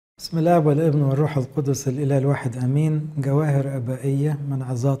بسم الله والابن والروح القدس الإله الواحد أمين. جواهر أبائية من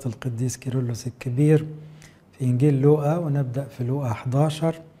عظات القديس كيرلس الكبير في إنجيل لوقا، ونبدأ في لوقا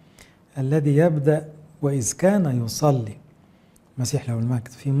 11 الذي يبدأ: وإذ كان يصلي مسيح له المجد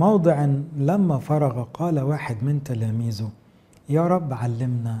في موضع لما فرغ قال واحد من تلاميذه: يا رب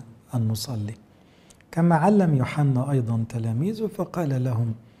علمنا أن نصلي كما علم يوحنا أيضا تلاميذه، فقال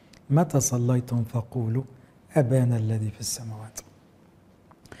لهم: متى صليتم فقولوا أبانا الذي في السماوات.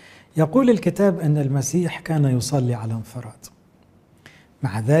 يقول الكتاب أن المسيح كان يصلي على انفراد،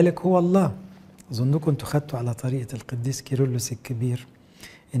 مع ذلك هو الله. أظنكم أنتوا خدتوا على طريقة القديس كيرلس الكبير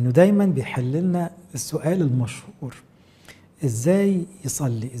أنه دايما بيحل لنا السؤال المشهور: إزاي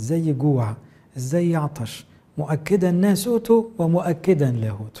يصلي؟ إزاي يجوع؟ إزاي يعطش؟ مؤكدا ناسوته ومؤكدا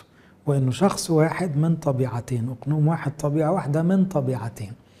لاهوته، وأنه شخص واحد من طبيعتين، أقنوم واحد طبيعة واحدة من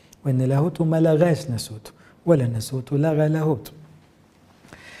طبيعتين، وأن لاهوته ما لغاش ناسوته ولا ناسوته لغى لاهوته.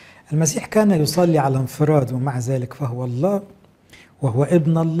 المسيح كان يصلي على انفراد، ومع ذلك فهو الله، وهو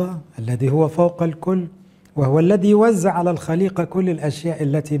ابن الله الذي هو فوق الكل، وهو الذي يوزع على الخليقة كل الأشياء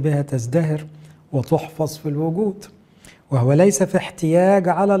التي بها تزدهر وتحفظ في الوجود، وهو ليس في احتياج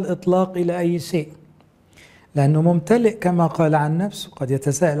على الإطلاق إلى أي شيء، لأنه ممتلئ كما قال عن نفسه. قد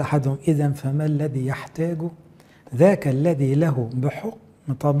يتساءل أحدهم: إذن فما الذي يحتاجه؟ ذاك الذي له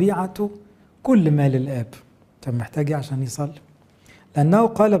بحكم طبيعته كل ما للآب. طب محتاج عشان يصلي؟ لأنه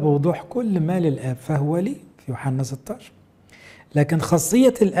قال بوضوح: كل ما للآب فهو لي في يوحنا 16. لكن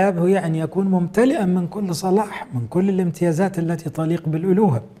خاصية الآب هي أن يكون ممتلئا من كل صلاح، من كل الامتيازات التي تليق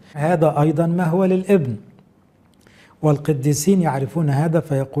بالألوهة. هذا أيضا ما هو للابن، والقديسين يعرفون هذا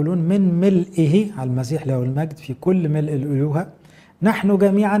فيقولون: من ملئه، على المسيح له المجد، في كل ملء الألوهة نحن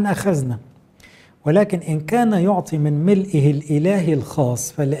جميعا أخذنا. ولكن إن كان يعطي من ملئه الإلهي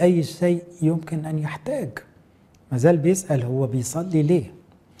الخاص فلأي شيء يمكن أن يحتاج. ما زال بيسأل هو بيصلي ليه؟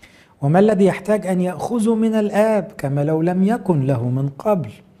 وما الذي يحتاج أن يأخذه من الآب كما لو لم يكن له من قبل؟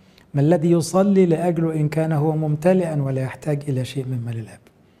 ما الذي يصلي لأجله إن كان هو ممتلئا ولا يحتاج إلى شيء مما للآب؟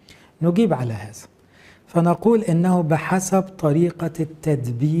 نجيب على هذا فنقول إنه بحسب طريقة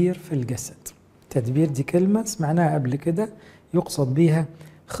التدبير في الجسد. تدبير دي كلمة سمعناها قبل كده، يقصد بها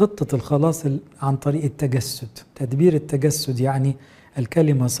خطة الخلاص عن طريق التجسد. تدبير التجسد يعني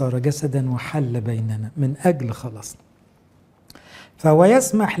الكلمة صار جسدا وحل بيننا من أجل خلاصنا. فهو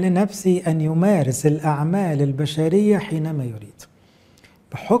يسمح لنفسه أن يمارس الأعمال البشرية حينما يريد،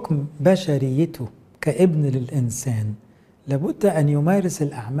 بحكم بشريته كابن للإنسان لابد أن يمارس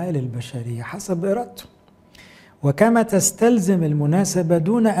الأعمال البشرية حسب إرادته، وكما تستلزم المناسبة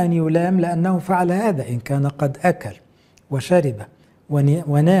دون أن يلام لأنه فعل هذا. إن كان قد أكل وشرب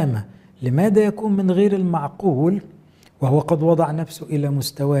ونام، لماذا يكون من غير المعقول وهو قد وضع نفسه إلى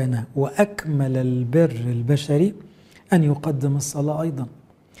مستوانا وأكمل البر البشري أن يقدم الصلاة أيضا؟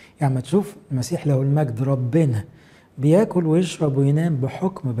 يعني ما تشوف المسيح له المجد ربنا بياكل ويشرب وينام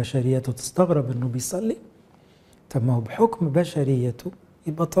بحكم بشريته، تستغرب أنه بيصلي؟ طب ما هو بحكم بشريته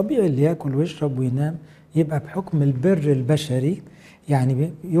يبقى طبيعي اللي ياكل ويشرب وينام يبقى بحكم البر البشري،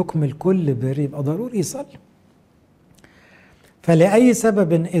 يعني يكمل كل بر، يبقى ضروري يصلي. فلأي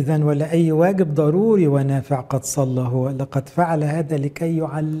سبب إذن ولا أي واجب ضروري ونافع قد صلى هو، لقد فعل هذا لكي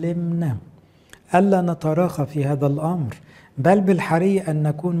يعلمنا ألا نتراخى في هذا الأمر، بل بالحري أن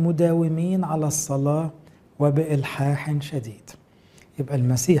نكون مداومين على الصلاة وبإلحاح شديد. يبقى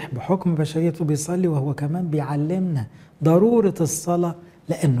المسيح بحكم بشريته بيصلي، وهو كمان بيعلمنا ضرورة الصلاة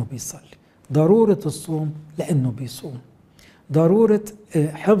لأنه بيصلي، ضرورة الصوم لأنه بيصوم، ضرورة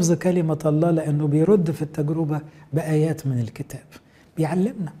حفظ كلمة الله لأنه بيرد في التجربة بآيات من الكتاب.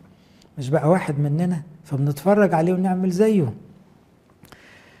 بيعلمنا، مش بقى واحد مننا فبنتفرج عليه ونعمل زيه.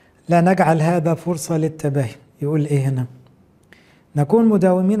 لا نجعل هذا فرصة للتباهي. يقول إيه هنا؟ نكون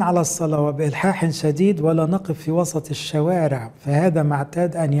مداومين على الصلاة وبإلحاح شديد، ولا نقف في وسط الشوارع، فهذا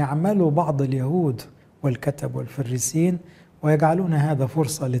معتاد أن يعملوا بعض اليهود والكتب والفريسين ويجعلون هذا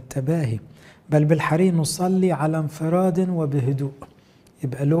فرصة للتباهي، بل بالحري نصلي على انفراد وبهدوء.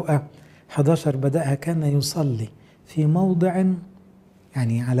 يبقى لوقا 11 بدأها كان يصلي في موضع،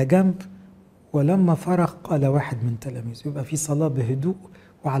 يعني على جنب، ولما فرغ قال واحد من تلاميذه. يبقى في صلاة بهدوء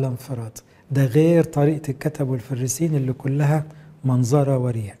وعلى انفراد. ده غير طريقة الكتب والفريسين اللي كلها منظرة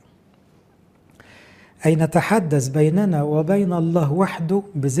ورياء. أي نتحدث بيننا وبين الله وحده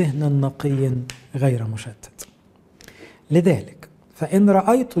بذهن نقي غير مشتت. لذلك فإن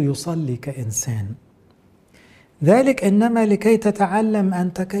رأيت يصلي كإنسان، ذلك إنما لكي تتعلم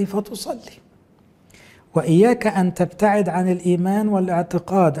أنت كيف تصلي، وإياك أن تبتعد عن الإيمان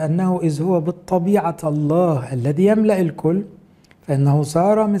والاعتقاد أنه إذ هو بالطبيعة الله الذي يملأ الكل، فإنه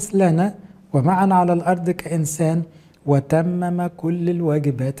صار مثلنا ومعنا على الأرض كإنسان، وتمم كل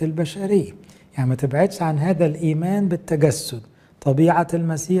الواجبات البشرية. يعني ما تبعدش عن هذا الإيمان بالتجسد، طبيعة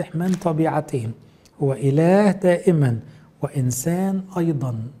المسيح من طبيعتين، هو إله دائما وإنسان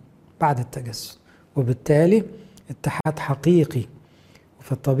أيضا بعد التجسد، وبالتالي اتحاد حقيقي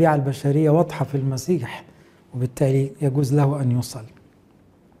في الطبيعة البشرية واضحة في المسيح، وبالتالي يجوز له أن يصل.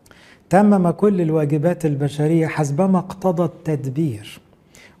 تمم كل الواجبات البشرية حسبما اقتضى التدبير،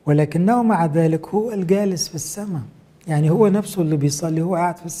 ولكنه مع ذلك هو الجالس في السماء. يعني هو نفسه اللي بيصلي، هو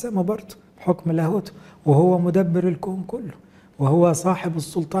قاعد في السماء برضه بحكم لاهوته، وهو مدبر الكون كله، وهو صاحب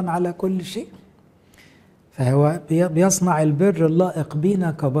السلطان على كل شيء. فهو بيصنع البر اللائق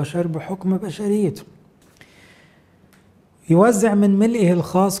بينا كبشر بحكم بشريته. يوزع من ملئه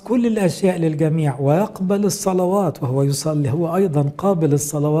الخاص كل الأشياء للجميع ويقبل الصلوات وهو يصلي. هو أيضا قابل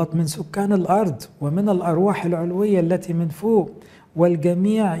الصلوات من سكان الأرض ومن الأرواح العلوية التي من فوق،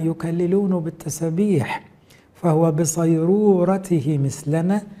 والجميع يكللونه بالتسبيح. فهو بصيرورته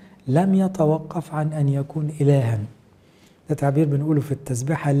مثلنا لم يتوقف عن أن يكون إلها. ده تعبير بنقوله في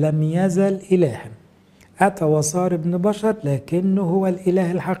التسبيحة، لم يزل إلها. أتى وصار ابن بشر لكنه هو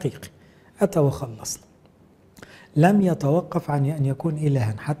الإله الحقيقي، أتى وخلصنا. لم يتوقف عن أن يكون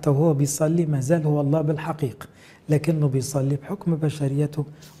إلها، حتى وهو بيصلي ما زال هو الله بالحقيقة، لكنه بيصلي بحكم بشريته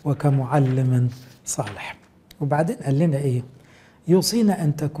وكمعلم صالح. وبعدين قال لنا إيه؟ يوصينا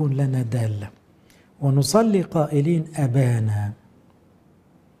أن تكون لنا دالة ونصلي قائلين أبانا.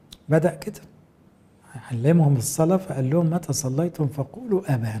 بدأ كده علمهم الصلاة، فقال لهم متى صليتم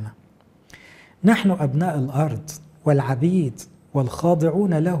فقولوا أبانا. نحن أبناء الأرض والعبيد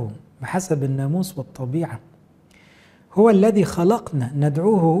والخاضعون له بحسب الناموس والطبيعة. هو الذي خلقنا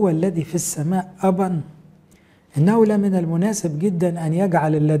ندعوه هو الذي في السماء أبا. إنه لمن المناسب جدا أن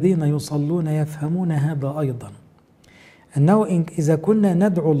يجعل الذين يصلون يفهمون هذا أيضا، أنه إذا كنا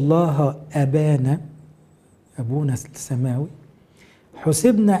ندعو الله أبانا، أبونا السماوي،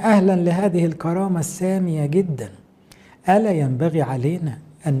 حسبنا أهلا لهذه الكرامة السامية جدا. ألا ينبغي علينا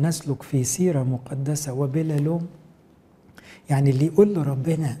أن نسلك في سيرة مقدسة وبلا لوم؟ يعني اللي يقول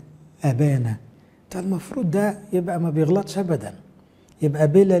لربنا أبانا ده المفروض ده يبقى ما بيغلطش أبدا، يبقى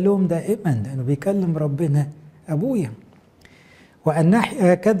بلا لوم دائما، لأنه بيكلم ربنا أبويا. وأن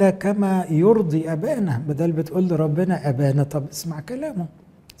نحيا هكذا كما يرضي أبانا، بدل بتقول لربنا أبانا طب اسمع كلامه،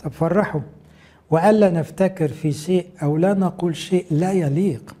 طب فرحه. وألا نفتكر في شيء أو لا نقول شيء لا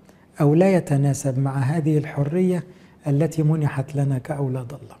يليق أو لا يتناسب مع هذه الحرية التي منحت لنا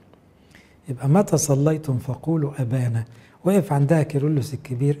كأولاد الله. يبقى متى صليتم فقولوا أبانا. وقف عندها كيرلس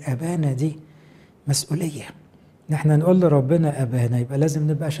الكبير، أبانا دي مسؤولية. نحن نقول لربنا أبانا يبقى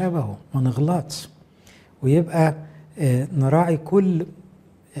لازم نبقى شبهه، ما نغلطش، ويبقى نراعي كل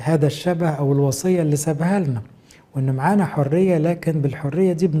هذا الشبه أو الوصية اللي سابها لنا، وإن معانا حرية، لكن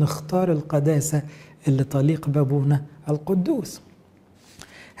بالحرية دي بنختار القداسة اللي تليق بأبونا القدوس.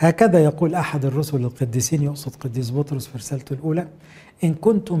 هكذا يقول أحد الرسل القديسين، يقصد قديس بطرس في رسالته الأولى، إن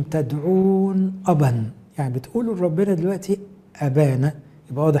كنتم تدعون أبا. يعني بتقولوا لربنا دلوقتي أبانا،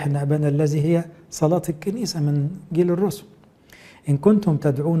 يبقى واضح أن أبانا الذي هي صلاة الكنيسة من جيل الرسل. إن كنتم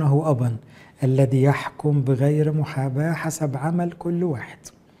تدعونه أبا الذي يحكم بغير محاباة حسب عمل كل واحد.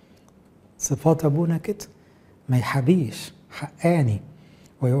 صفات أبونا كده، ما يحابيش، حقاني،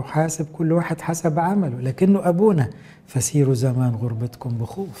 ويحاسب كل واحد حسب عمله، لكنه أبونا فسيروا زمان غربتكم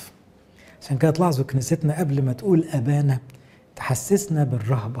بخوف. عشان كده تلاحظوا كنيستنا قبل ما تقول أبانا تحسسنا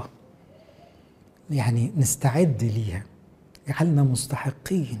بالرهبة، يعني نستعد ليها، جعلنا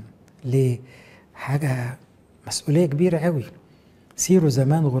مستحقين لحاجة مسؤولية كبيرة قوي. سيروا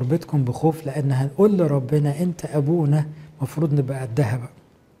زمان غربتكم بخوف، لأن هنقول لربنا أنت أبونا، مفروض نبقى قدها بقى.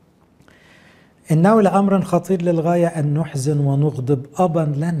 إنه لأمر خطير للغاية أن نحزن ونغضب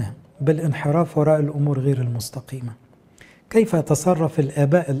أبا لنا بالانحراف وراء الأمور غير المستقيمة. كيف يتصرف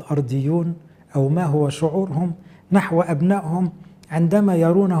الآباء الأرضيون أو ما هو شعورهم نحو أبنائهم عندما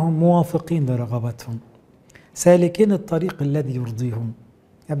يرونهم موافقين لرغبتهم سالكين الطريق الذي يرضيهم؟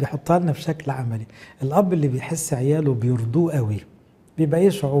 يعني بيحطها لنا في شكل عملي. الأب اللي بيحس عياله بيرضوه قوي بيبقى إيه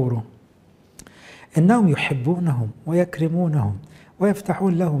شعوره؟ إنهم يحبونهم ويكرمونهم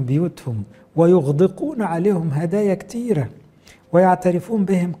ويفتحون لهم بيوتهم ويغدقون عليهم هدايا كتيرة ويعترفون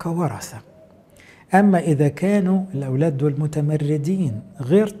بهم كورثة. أما إذا كانوا الأولاد دول متمردين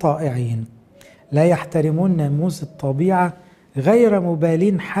غير طائعين، لا يحترمون ناموس الطبيعة، غير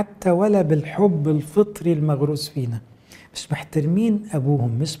مبالين حتى ولا بالحب الفطري المغروس فينا، مش محترمين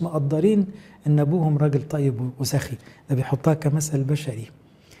أبوهم، مش مقدرين إن أبوهم راجل طيب وسخي. ده بيحطها كمثل بشري.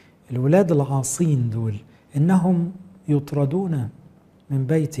 الولاد العاصين دول إنهم يطردون من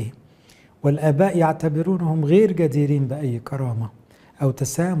بيته، والآباء يعتبرونهم غير جديرين بأي كرامة أو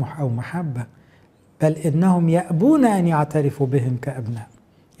تسامح أو محبة، بل إنهم يأبون أن يعترفوا بهم كأبناء.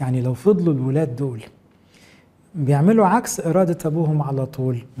 يعني لو فضلوا الولاد دول بيعملوا عكس إرادة أبوهم على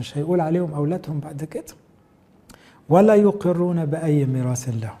طول، مش هيقول عليهم أولادهم بعد كده، ولا يقرون بأي ميراث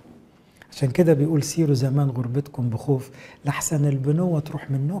لهم. عشان كده بيقول سيروا زمان غربتكم بخوف، لحسن البنوة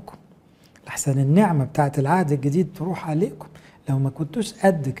تروح منكم، لحسن النعمة بتاعت العهد الجديد تروح عليكم لو ما كنتوش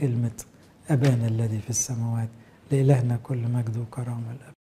قد كلمة أبانا الذي في السماوات. لإلهنا كل مجد وكرامة الأب.